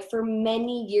feel like for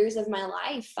many years of my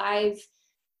life, 5-6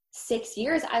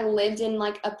 years, I lived in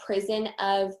like a prison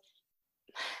of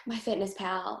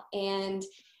MyFitnessPal and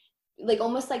like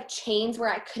almost like chains where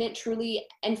I couldn't truly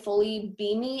and fully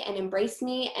be me and embrace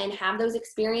me and have those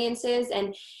experiences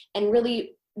and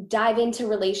really dive into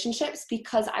relationships,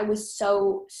 because I was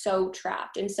so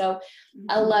trapped. And so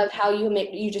I love how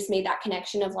you just made that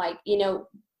connection of like, you know,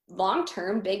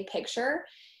 long-term, big picture,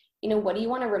 you know, what do you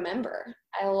want to remember?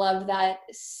 I love that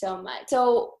so much.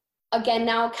 So again,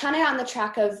 now kind of on the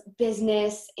track of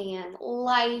business and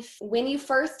life, when you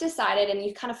first decided and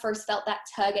you kind of first felt that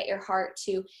tug at your heart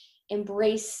to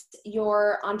embrace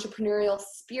your entrepreneurial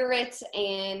spirit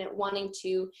and wanting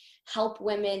to help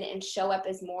women and show up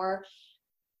as more,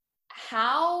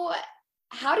 how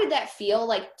did that feel,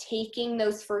 like taking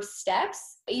those first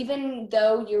steps, even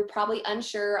though you're probably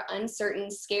unsure, uncertain,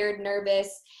 scared,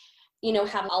 nervous, you know,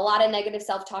 have a lot of negative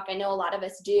self-talk? I know a lot of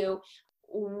us do.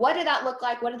 What did that look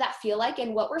like? What did that feel like?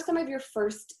 And what were some of your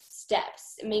first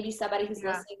steps? Maybe somebody who's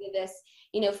listening to this,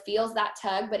 you know, feels that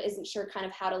tug, but isn't sure kind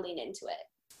of how to lean into it.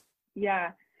 Yeah.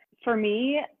 For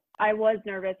me, I was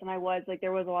nervous and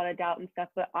there was a lot of doubt and stuff,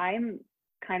 but I'm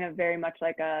kind of very much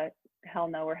like a hell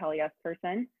no or hell yes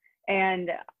person.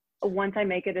 And once I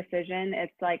make a decision,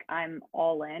 it's like I'm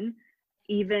all in.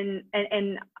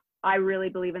 And I really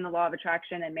believe in the law of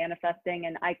attraction and manifesting.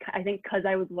 And I think because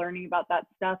I was learning about that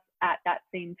stuff at that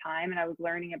same time, and I was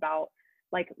learning about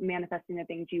like manifesting the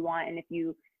things you want. And if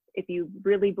you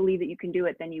really believe that you can do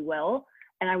it, then you will.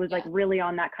 And I was like really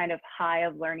on that kind of high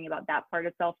of learning about that part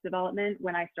of self-development.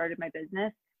 When I started my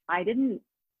business, I didn't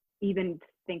even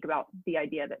think about the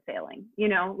idea of it failing, you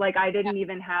know, like I didn't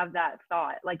even have that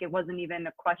thought. Like it wasn't even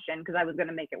a question, because I was going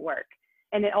to make it work.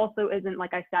 And it also isn't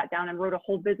like I sat down and wrote a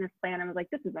whole business plan and was like,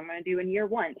 this is what I'm going to do in year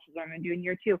 1. This is what I'm going to do in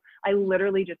year 2. I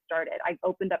literally just started. I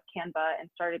opened up Canva and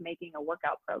started making a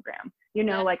workout program. You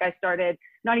know, like I started,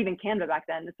 not even Canva back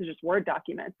then. This was just Word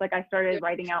documents. Like I started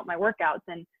writing out my workouts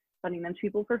and sending them to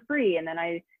people for free. And then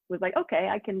I was like, okay,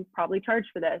 I can probably charge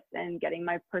for this, and getting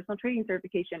my personal training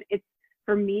certification. It's,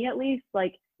 for me at least,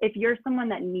 like if you're someone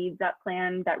that needs that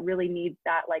plan, that really needs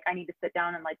that, like I need to sit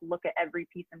down and like look at every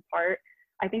piece and part,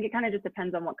 I think it kind of just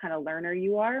depends on what kind of learner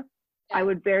you are. I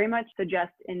would very much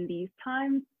suggest in these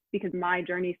times, because my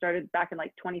journey started back in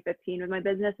like 2015 with my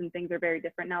business, and things are very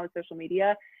different now with social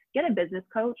media. Get a business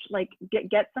coach, like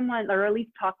get someone, or at least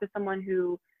talk to someone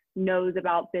who knows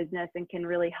about business and can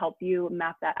really help you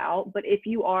map that out. But if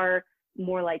you are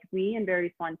more like me and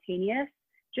very spontaneous,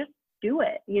 just do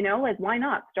it, you know, like why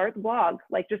not start the blog?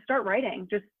 Like just start writing,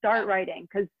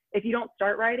 because if you don't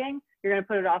start writing, you're going to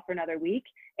put it off for another week,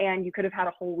 and you could have had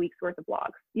a whole week's worth of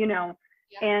blogs, you know.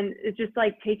 And it's just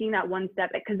like taking that one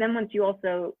step, because then once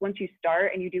you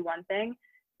start and you do one thing,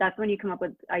 that's when you come up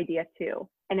with idea 2,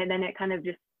 and then it kind of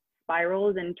just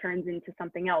spirals and turns into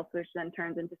something else, which then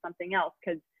turns into something else,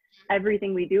 because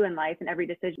everything we do in life and every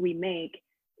decision we make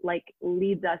like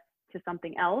leads us to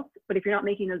something else. But if you're not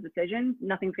making those decisions,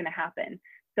 nothing's going to happen.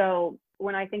 So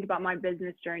when I think about my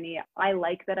business journey, I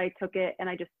like that I took it and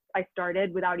I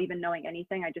started without even knowing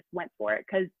anything. I just went for it.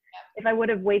 Because if I would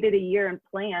have waited a year and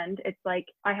planned, it's like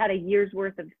I had a year's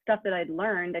worth of stuff that I'd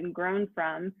learned and grown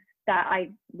from that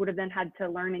I would have then had to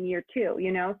learn in year two,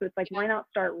 you know? So it's like, why not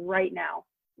start right now?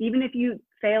 Even if you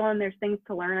fail and there's things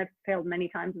to learn, I've failed many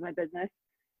times in my business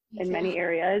in many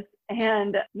areas.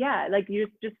 And yeah, like you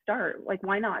just start. Like,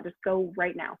 why not? Just go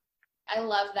right now. I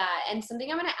love that. And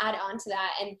something I'm going to add on to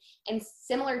that, and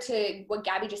similar to what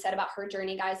Gabby just said about her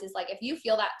journey, guys, is like, if you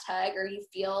feel that tug or you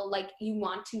feel like you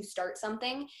want to start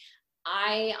something,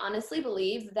 I honestly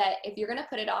believe that if you're going to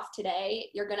put it off today,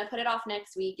 you're going to put it off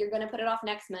next week, you're going to put it off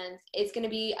next month, it's going to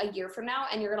be a year from now,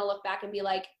 and you're going to look back and be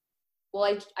like,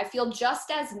 well, I feel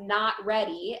just as not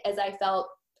ready as I felt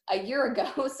a year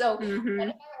ago. So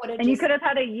and you could have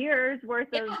had a year's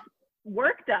worth of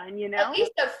work done, you know? At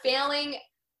least of failing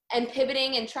and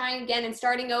pivoting and trying again and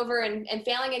starting over and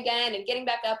failing again and getting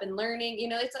back up and learning, you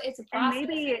know, it's a process. And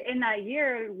maybe in that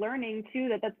year learning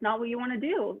too that's not what you want to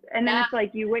do. And then it's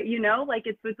like you know, like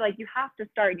it's like you have to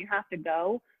start and you have to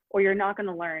go, or you're not going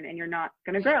to learn and you're not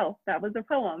going to grow. That was a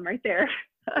poem right there.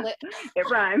 It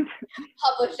rhymes.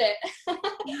 Publish it. Oh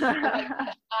my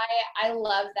gosh, I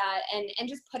love that. And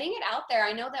just putting it out there.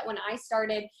 I know that when I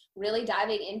started really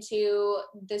diving into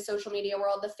the social media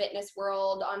world, the fitness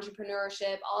world,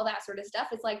 entrepreneurship, all that sort of stuff,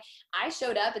 it's like I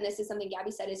showed up, and this is something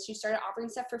Gabby said, is she started offering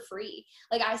stuff for free.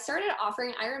 Like I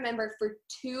remember for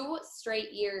 2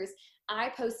 straight years, I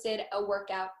posted a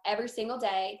workout every single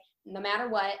day, no matter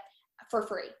what, for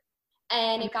free.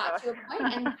 And it got to a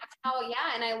point, and that's how,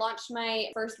 and I launched my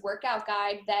first workout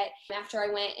guide that after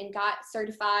I went and got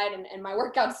certified and my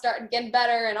workouts started getting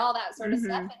better and all that sort of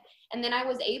stuff. And then I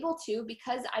was able to,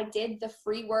 because I did the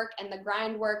free work and the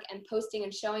grind work and posting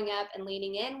and showing up and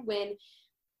leaning in when,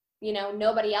 you know,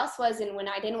 nobody else was, and when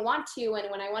I didn't want to,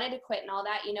 and when I wanted to quit and all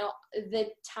that, you know, the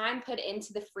time put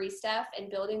into the free stuff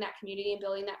and building that community and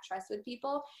building that trust with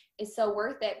people is so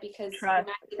worth it, because trust,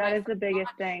 that is the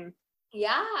biggest thing.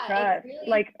 Yeah. Trust. Really,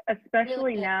 like,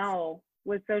 especially really now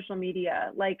with social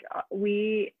media, like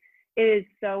it is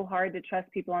so hard to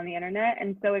trust people on the internet.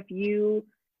 And so if you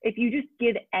just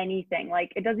give anything,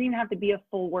 like it doesn't even have to be a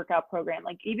full workout program,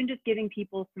 like even just giving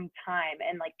people some time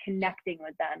and like connecting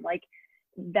with them, like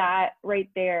that right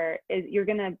there is, you're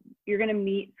gonna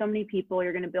meet so many people,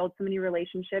 you're gonna build so many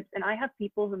relationships. And I have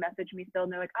people who message me still,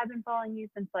 and they're like, I've been following you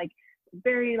since like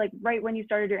very like right when you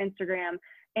started your Instagram.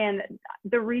 And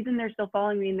the reason they're still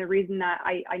following me and the reason that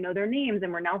I know their names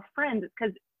and we're now friends is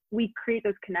because we create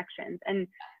those connections. And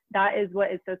that is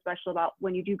what is so special about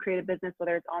when you do create a business,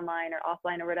 whether it's online or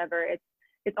offline or whatever.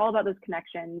 It's all about those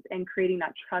connections and creating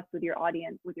that trust with your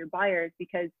audience, with your buyers,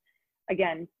 because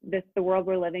again, the world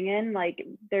we're living in, like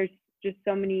there's just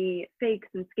so many fakes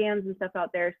and scams and stuff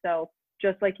out there. So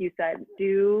just like you said,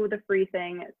 do the free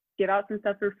thing, give out some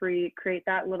stuff for free, create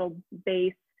that little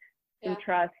base and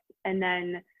trust, and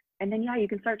then you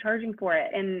can start charging for it.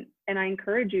 And I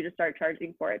encourage you to start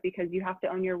charging for it, because you have to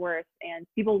own your worth, and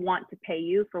people want to pay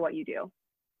you for what you do.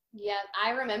 Yeah,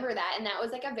 I remember that. And that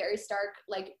was like a very stark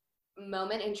like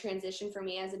moment in transition for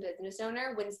me as a business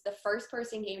owner, when the first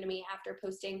person came to me after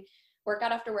posting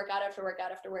workout after workout after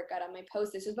workout after workout on my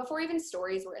post. This was before even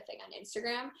stories were a thing on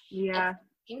Instagram. Yeah.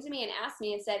 Came to me and asked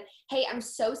me and said, hey, I'm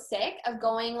so sick of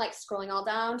going, like scrolling all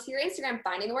down to your Instagram,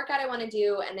 finding the workout I want to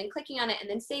do, and then clicking on it, and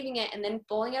then saving it, and then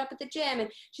pulling it up at the gym. And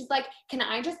she's like, can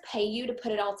I just pay you to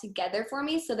put it all together for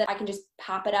me so that I can just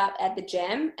pop it up at the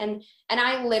gym? And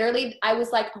I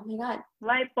was like, oh my God.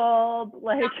 Light bulb.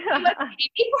 Like,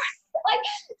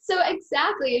 so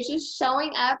exactly. It's just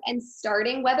showing up and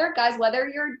starting, whether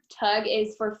your tug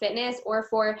is for fitness or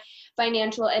for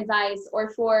financial advice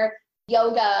or for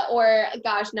yoga, or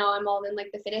gosh, now I'm all in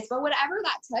like the fitness, but whatever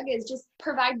that tug is, just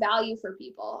provide value for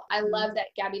people. I love that,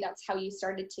 Gabby, that's how you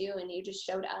started too, and you just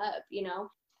showed up, you know.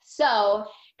 So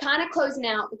kind of closing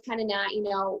out with kind of not, you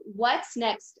know, what's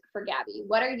next for Gabby?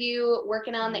 What are you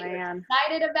working on that you're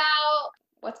excited about?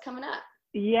 What's coming up?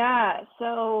 Yeah,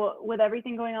 so with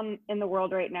everything going on in the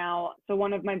world right now, so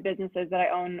one of my businesses that I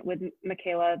own with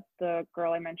Michaela, the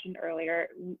girl I mentioned earlier,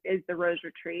 is the Rose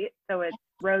Retreat. So it's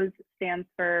Rose stands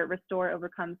for Restore,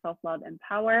 Overcome, Self-Love,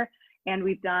 Empower. And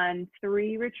we've done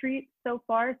 3 retreats so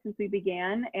far since we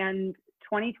began. And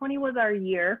 2020 was our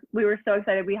year. We were so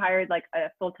excited. We hired like a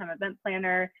full-time event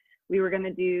planner. We were going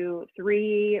to do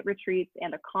 3 retreats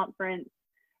and a conference.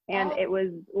 And it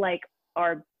was like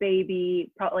our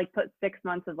baby, probably like put 6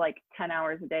 months of like 10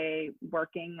 hours a day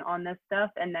working on this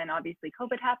stuff. And then obviously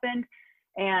COVID happened,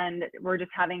 and we're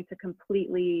just having to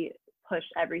completely push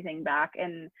everything back.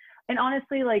 And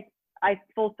honestly, like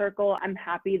full circle, I'm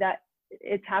happy that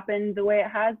it's happened the way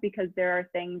it has because there are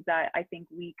things that I think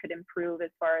we could improve as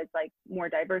far as like more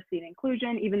diversity and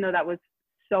inclusion, even though that was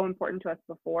so important to us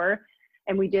before.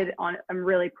 And we did I'm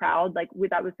really proud. Like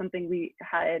that was something we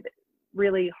had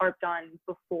really harped on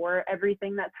before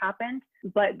everything that's happened,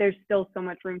 but there's still so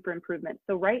much room for improvement.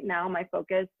 So right now my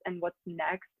focus and what's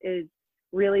next is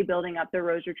really building up the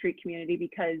Rose Retreat community,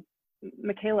 because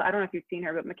Michaela, I don't know if you've seen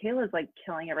her, but Michaela is like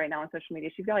killing it right now on social media.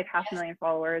 She's got like 500,000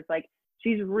 followers. Like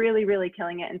she's really, really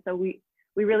killing it. And so we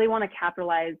really want to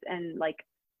capitalize and like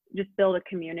just build a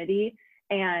community,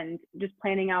 and just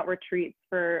planning out retreats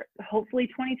for hopefully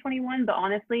 2021, but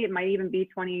honestly, it might even be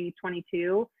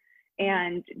 2022.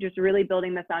 And just really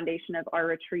building the foundation of our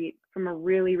retreat from a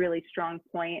really, really strong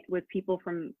point with people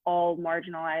from all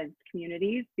marginalized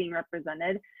communities being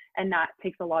represented. And that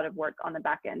takes a lot of work on the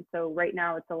back end. So right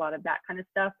now it's a lot of that kind of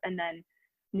stuff. And then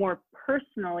more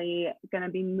personally, going to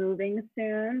be moving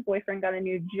soon. Boyfriend got a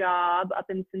new job up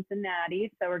in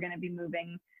Cincinnati. So we're going to be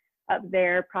moving up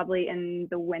there probably in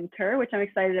the winter, which I'm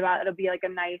excited about. It'll be like a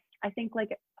nice, I think like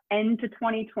end to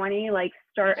 2020, like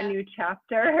start a new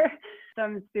chapter. So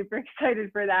I'm super excited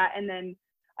for that. And then,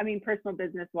 I mean, personal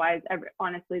business wise,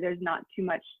 honestly, there's not too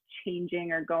much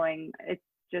changing or going. It's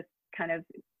just kind of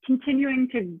continuing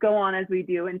to go on as we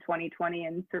do in 2020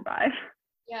 and survive.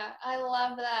 Yeah, I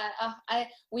love that.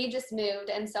 We just moved,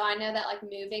 and so I know that like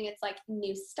moving, it's like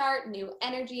new start, new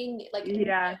energy, like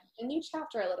a new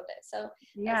chapter a little bit. So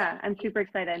yeah, I'm super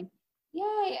excited.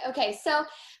 Yay. Okay, so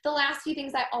the last few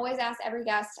things I always ask every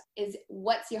guest is,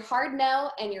 what's your hard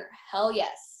no and your hell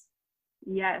yes?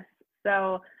 Yes.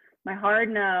 So my hard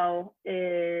no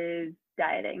is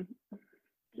dieting.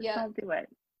 Just don't do it.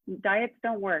 Diets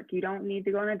don't work. You don't need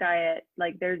to go on a diet.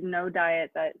 Like there's no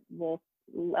diet that will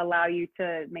allow you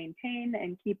to maintain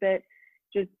and keep it.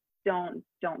 Just don't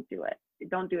do it.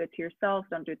 Don't do it to yourself.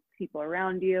 Don't do it to people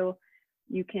around you.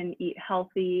 You can eat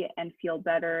healthy and feel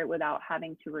better without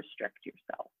having to restrict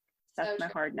yourself. That's my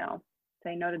hard no.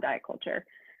 Say no to diet culture.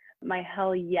 My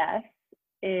hell yes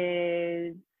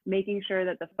is making sure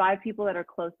that the 5 people that are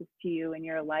closest to you in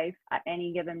your life at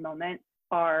any given moment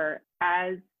are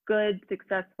as good,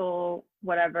 successful,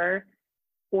 whatever,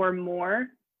 or more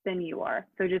than you are.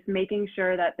 So just making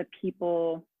sure that the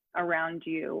people around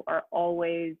you are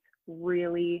always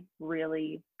really,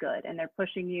 really good, and they're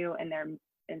pushing you and they're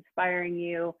inspiring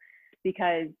you,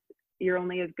 because you're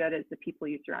only as good as the people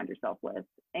you surround yourself with.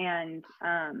 And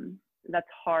that's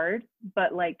hard,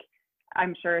 but like,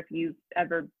 I'm sure if you've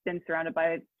ever been surrounded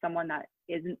by someone that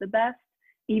isn't the best,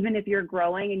 even if you're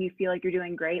growing and you feel like you're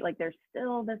doing great, like there's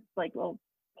still this like little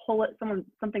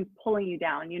something pulling you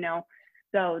down, you know?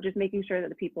 So just making sure that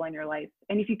the people in your life,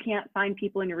 and if you can't find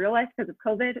people in your real life because of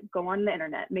COVID, go on the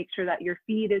internet, make sure that your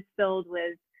feed is filled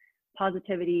with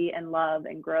positivity and love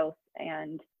and growth,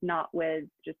 and not with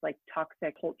just like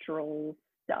toxic cultural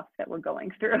stuff that we're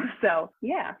going through. So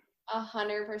yeah.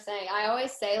 100%. I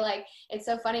always say, like, it's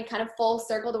so funny, kind of full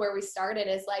circle to where we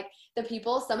started, is like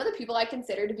some of the people I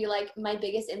consider to be like my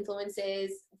biggest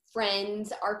influences,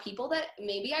 friends, are people that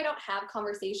maybe I don't have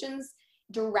conversations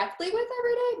directly with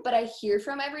every day, but I hear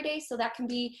from every day. So that can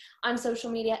be on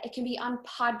social media, it can be on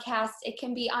podcasts, it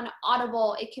can be on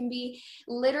Audible, it can be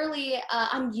literally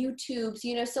on YouTube's,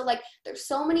 you know. So like there's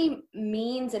so many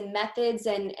means and methods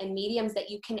and mediums that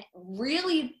you can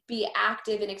really be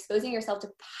active in exposing yourself to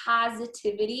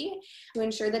positivity to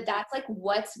ensure that that's like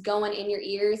what's going in your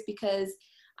ears. Because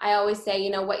I always say,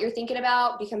 you know, what you're thinking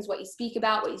about becomes what you speak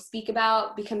about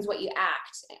becomes what you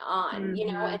act on,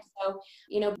 you know? And so,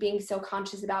 you know, being so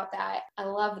conscious about that, I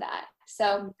love that.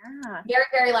 So very,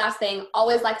 very last thing,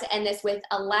 always like to end this with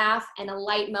a laugh and a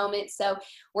light moment. So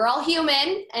we're all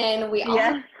human and we all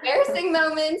have embarrassing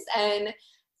moments and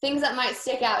things that might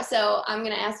stick out. So I'm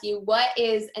going to ask you, what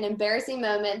is an embarrassing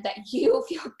moment that you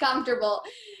feel comfortable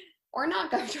or not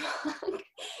comfortable?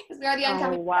 Because we are the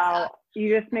uncomfortable. Oh, wow.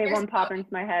 You just made one pop into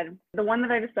my head. The one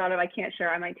that I just thought of, I can't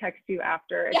share. I might text you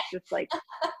after. It's just like,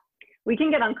 we can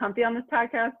get uncomfy on this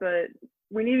podcast, but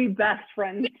we need to be best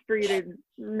friends for you to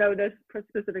know this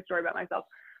specific story about myself.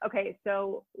 Okay,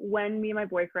 so when me and my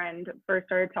boyfriend first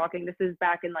started talking, this is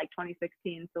back in like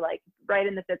 2016. So like right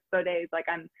in the Fitspo days, like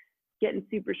I'm getting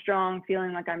super strong,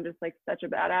 feeling like I'm just like such a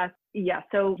badass. Yeah,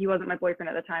 so he wasn't my boyfriend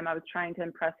at the time. I was trying to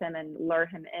impress him and lure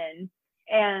him in.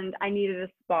 And I needed a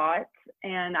spot.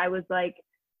 And I was like,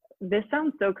 this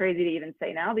sounds so crazy to even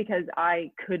say now, because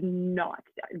I could not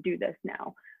do this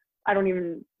now. I don't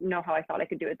even know how I thought I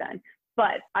could do it then.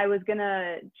 But I was going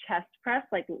to chest press,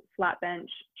 like flat bench,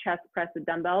 chest press with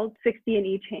dumbbells, 60 in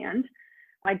each hand.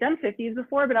 I'd done 50s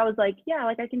before, but I was like, yeah,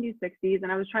 like I can do 60s.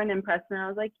 And I was trying to impress him. And I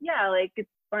was like, yeah, like it's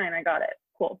fine. I got it.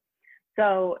 Cool.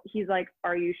 So he's like,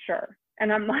 are you sure?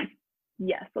 And I'm like,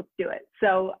 yes, let's do it.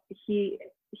 So he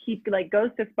like goes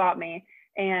to spot me,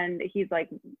 and he's like,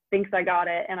 thinks I got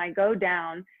it. And I go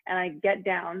down, and I get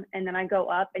down, and then I go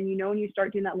up, and you know, when you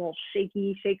start doing that little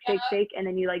shaky, shake, and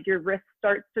then you like, your wrist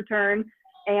starts to turn,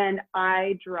 and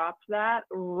I dropped that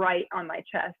right on my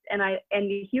chest. And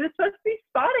he was supposed to be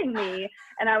spotting me.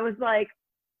 And I was like,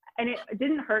 and it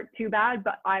didn't hurt too bad,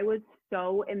 but I was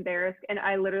so embarrassed. And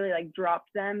I literally like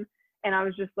dropped them. And I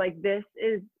was just like, this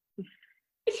is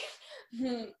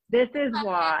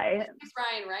why. It's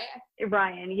Ryan, right?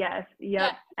 Ryan, yes.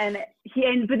 Yep.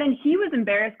 Yeah. But then he was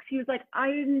embarrassed because he was like,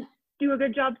 I didn't do a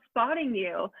good job spotting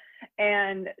you.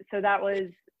 And so that was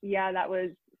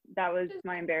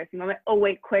my embarrassing moment. Oh,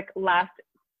 wait, quick, last.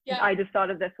 Yeah. I just thought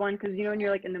of this one because, you know, when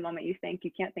you're like in the moment, you think, you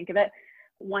can't think of it.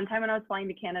 One time when I was flying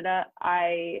to Canada,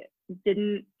 I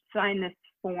didn't sign this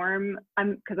form.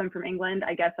 Because I'm from England,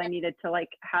 I guess I needed to like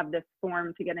have this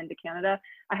form to get into Canada.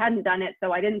 I hadn't done it,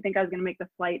 so I didn't think I was going to make the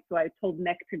flight. So I told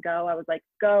Nick to go. I was like,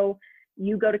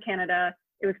 you go to Canada.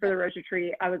 It was for the Rose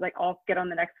Retreat. I was like, I'll get on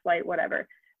the next flight, whatever.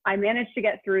 I managed to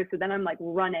get through. So then I'm like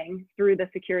running through the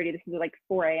security. This is like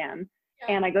 4 a.m.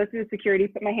 Yeah. And I go through the security,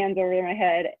 put my hands over my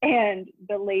head, and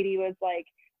the lady was like,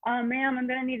 ma'am, I'm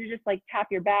gonna need to just like tap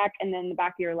your back and then the back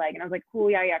of your leg. And I was like, cool,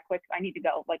 yeah, quick, I need to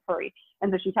go, like hurry.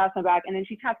 And so she taps my back, and then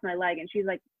she taps my leg, and she's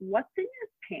like, what's in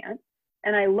your pants?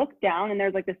 And I look down, and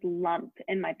there's like this lump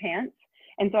in my pants.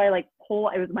 And so I like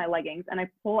it was my leggings, and I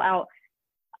pull out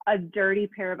a dirty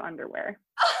pair of underwear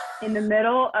in the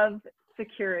middle of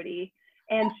security.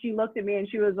 And she looked at me, and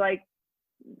she was like,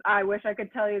 I wish I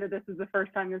could tell you that this is the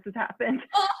first time this has happened.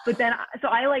 But then, so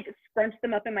I like scrunched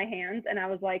them up in my hands, and I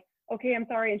was like, okay, I'm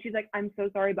sorry. And she's like, I'm so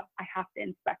sorry, but I have to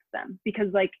inspect them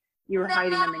because like you were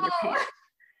hiding them in your pants.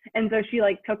 And so she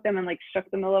like took them and like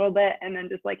shook them a little bit, and then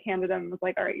just like handed them and was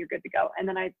like, all right, you're good to go. And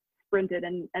then I sprinted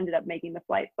and ended up making the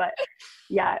flight. But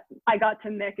yeah, I got to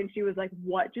Mick, and she was like,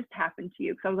 what just happened to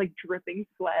you? Because I was like dripping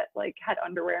sweat, like had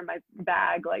underwear in my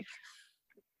bag. Like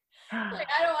I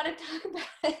don't want to talk about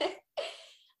it.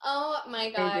 Oh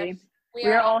my gosh. We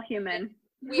are all human.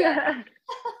 We are.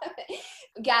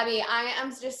 Gabby, I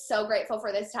am just so grateful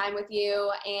for this time with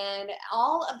you and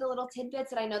all of the little tidbits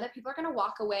that I know that people are going to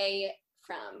walk away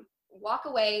with.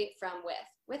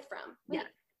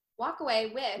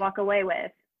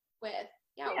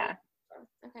 Yeah.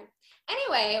 Okay.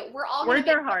 Anyway, we're all words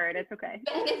are hard. It's okay.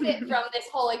 Benefit from this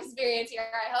whole experience here,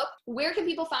 I hope. Where can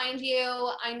people find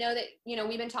you? I know that, you know,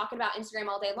 we've been talking about Instagram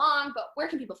all day long, but where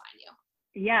can people find you?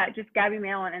 Yeah, just Gabby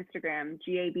Male on Instagram,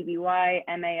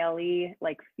 GABBYMALE,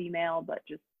 like female, but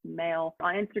just male.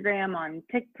 On Instagram, on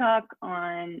TikTok,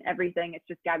 on everything. It's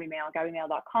just Gabby Male,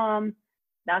 GabbyMale.com.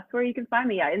 That's where you can find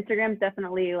me. Yeah, Instagram's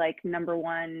definitely like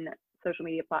 #1 social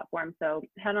media platform. So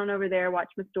head on over there,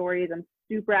 watch my stories. I'm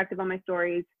super active on my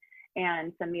stories,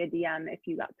 and send me a DM if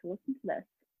you got to listen to this.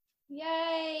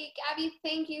 Yay. Gabby,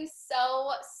 thank you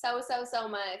so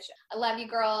much. I love you,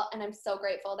 girl, and I'm so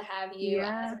grateful to have you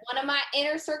as one of my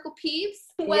inner circle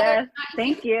peeps. Yes,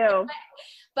 thank you.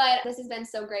 But this has been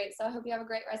so great. So I hope you have a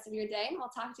great rest of your day, and I'll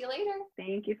talk to you later.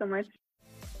 Thank you so much.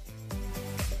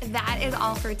 That is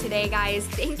all for today, guys.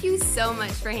 Thank you so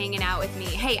much for hanging out with me.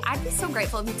 Hey, I'd be so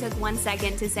grateful if you took 1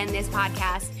 second to send this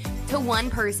podcast to one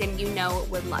person you know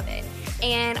would love it.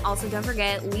 And also don't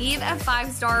forget, leave a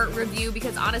 5-star review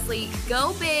because honestly,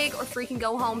 go big or freaking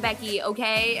go home, Becky,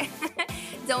 okay?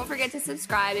 Don't forget to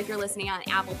subscribe if you're listening on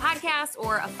Apple Podcasts,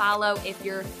 or a follow if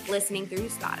you're listening through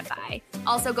Spotify.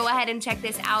 Also, go ahead and check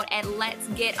this out at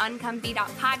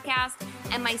letsgetuncomfy.podcast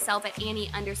and myself at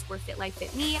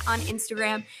Annie_FitLifeFitMe on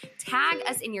Instagram. Tag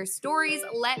us in your stories.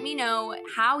 Let me know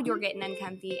how you're getting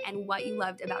uncomfy and what you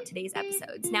loved about today's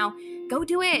episodes. Now, go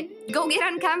do it. Go get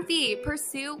uncomfy.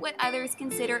 Pursue what others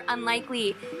consider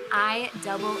unlikely. I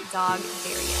double dog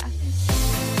dare ya.